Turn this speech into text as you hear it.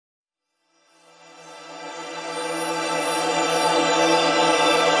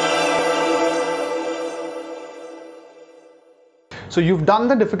So you've done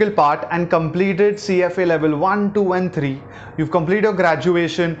the difficult part and completed CFA level 1, 2 and 3. You've completed your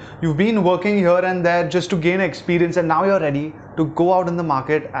graduation. You've been working here and there just to gain experience, and now you're ready to go out in the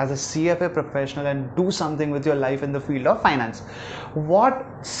market as a CFA professional and do something with your life in the field of finance. What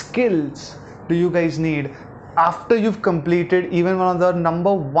skills do you guys need after you've completed even one of the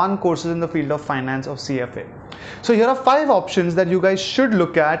 #1 courses in the field of finance of CFA? So here are 5 options that you guys should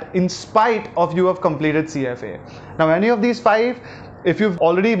look at in spite of you have completed CFA. Now any of these 5, if you've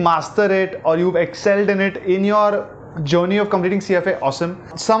already mastered it or you've excelled in it in your journey of completing CFA, awesome.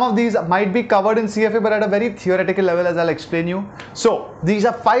 Some of these might be covered in CFA but at a very theoretical level, as I'll explain you. So these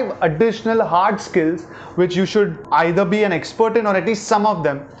are 5 additional hard skills which you should either be an expert in or at least some of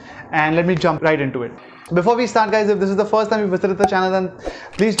them. And let me jump right into it. Before we start, guys, if this is the first time you visited the channel, then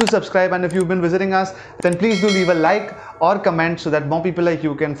please do subscribe, and if you've been visiting us, then please do leave a like or comment so that more people like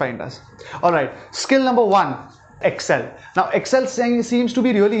you can find us. Alright, skill number 1, Excel. Now Excel seems to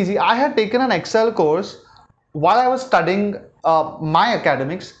be really easy. I had taken an Excel course while I was studying my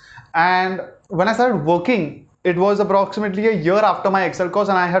academics, and when I started working, it was approximately a year after my Excel course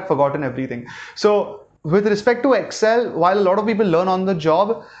and I had forgotten everything. So with respect to Excel, while a lot of people learn on the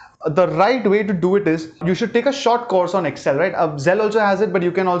job, the right way to do it is you should take a short course on Excel, right? Zell also has it, but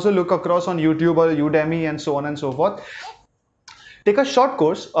you can also look across on YouTube or Udemy and so on and so forth. Take a short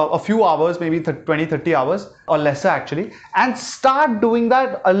course, a few hours, maybe 20-30 hours or lesser actually, and start doing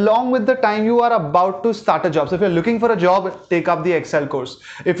that along with the time you are about to start a job. So if you're looking for a job, take up the Excel course.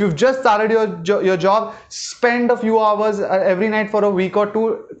 If you've just started your job, spend a few hours every night for a week or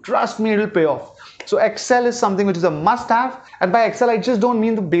 2. Trust me, it'll pay off. So Excel is something which is a must-have, and by Excel I just don't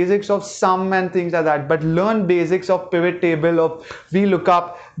mean the basics of sum and things like that, but learn basics of pivot table, of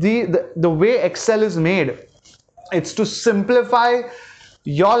VLOOKUP. The way Excel is made, it's to simplify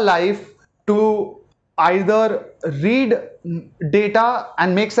your life, to either read data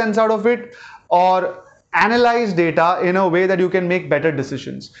and make sense out of it, or analyze data in a way that you can make better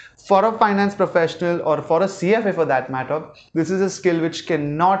decisions. For a finance professional or for a CFA for that matter, this is a skill which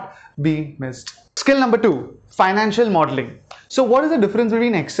cannot be missed. Skill number 2, financial modeling. So what is the difference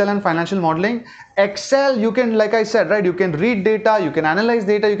between Excel and financial modeling? Excel, you can, like I said, right, you can read data, you can analyze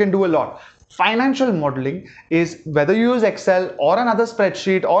data, you can do a lot. Financial modeling is whether you use Excel or another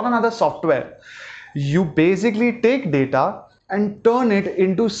spreadsheet or another software, you basically take data and turn it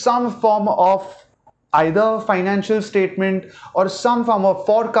into some form of either financial statement or some form of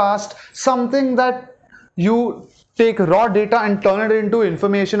forecast, something that you take raw data and turn it into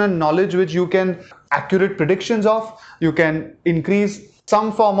information and knowledge which you can accurate predictions of. You can increase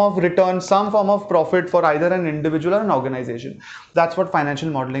some form of return, some form of profit for either an individual or an organization. That's what financial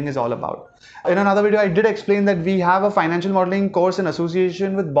modeling is all about. In another video, I did explain that we have a financial modeling course in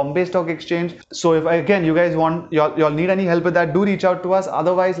association with Bombay Stock Exchange. So if again you guys want, y'all need any help with that, do reach out to us.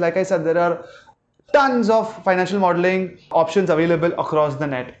 Otherwise, like I said, there are tons of financial modeling options available across the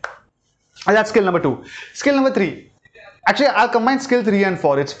net. And that's skill number 2. Skill number 3. Actually, I'll combine skill 3 and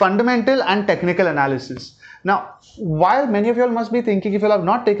 4. It's fundamental and technical analysis. Now, while many of you all must be thinking, if you have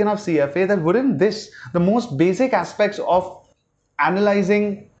not taken up CFA, then wouldn't this, the most basic aspects of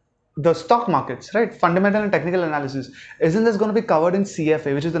analyzing the stock markets, right? Fundamental and technical analysis, isn't this going to be covered in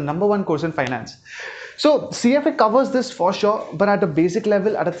CFA, which is the #1 course in finance? So CFA covers this for sure, but at a basic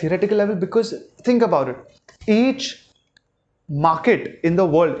level, at a theoretical level, because think about it. Each market in the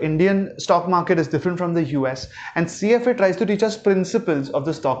world, Indian stock market is different from the US, and CFA tries to teach us principles of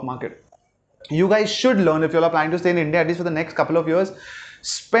the stock market. You guys should learn, if you're planning to stay in India at least for the next couple of years,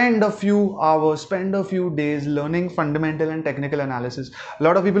 spend a few hours, spend a few days learning fundamental and technical analysis. A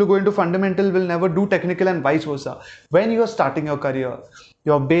lot of people who go into fundamental will never do technical and vice versa. When you're starting your career,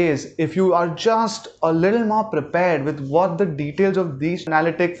 your base, if you are just a little more prepared with what the details of these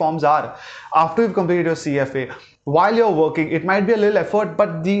analytic forms are, after you've completed your CFA, while you're working, it might be a little effort,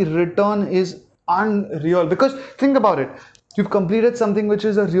 but the return is unreal. Because think about it, you've completed something which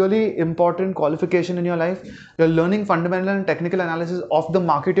is a really important qualification in your life. You're learning fundamental and technical analysis of the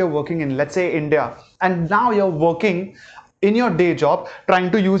market you're working in, let's say India, and now you're working in your day job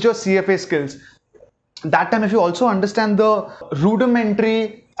trying to use your CFA skills. That time, if you also understand the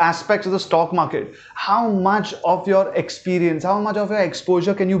rudimentary aspects of the stock market, how much of your experience, how much of your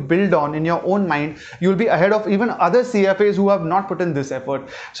exposure can you build on in your own mind, you'll be ahead of even other CFAs who have not put in this effort.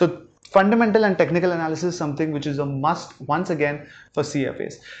 So fundamental and technical analysis is something which is a must once again for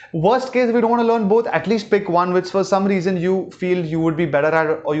CFAs. Worst case, if you don't want to learn both, at least pick one which for some reason you feel you would be better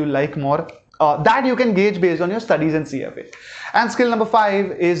at or you like more. that you can gauge based on your studies in CFA. And skill number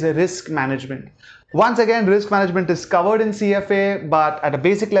 5 is risk management. Once again, risk management is covered in CFA, but at a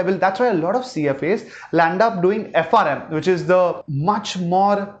basic level. That's why a lot of CFAs land up doing FRM, which is the much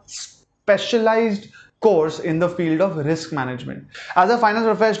more specialized course in the field of risk management. As a finance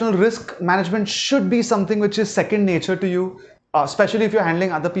professional, risk management should be something which is second nature to you, especially if you're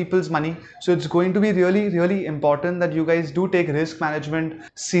handling other people's money. So it's going to be really important that you guys do take risk management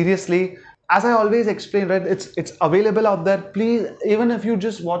seriously. As I always explain, right, it's available out there. Please, even if you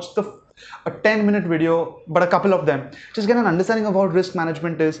just watch a 10-minute video, but a couple of them, just get an understanding of what risk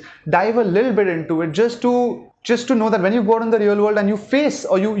management is, dive a little bit into it, just to know that when you go out in the real world and you face,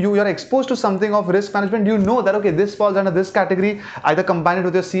 or you're exposed to something of risk management, you know that okay, this falls under this category. Either combine it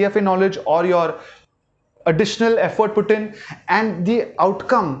with your CFA knowledge or your additional effort put in, and the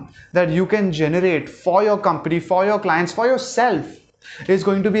outcome that you can generate for your company, for your clients, for yourself is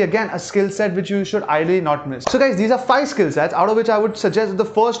going to be again a skill set which you should ideally not miss. So guys, these are 5 skill sets, out of which I would suggest the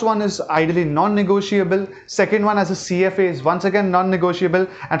first one is ideally non-negotiable. Second one as a CFA is once again non-negotiable.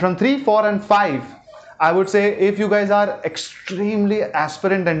 And from 3, 4 and 5, I would say if you guys are extremely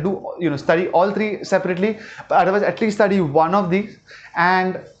aspirant and do study all 3 separately, but otherwise at least study one of these,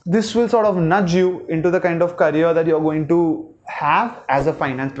 and this will sort of nudge you into the kind of career that you're going to have as a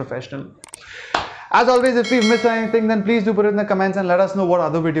finance professional. As always, if we've missed anything, then please do put it in the comments and let us know what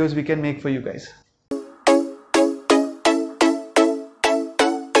other videos we can make for you guys.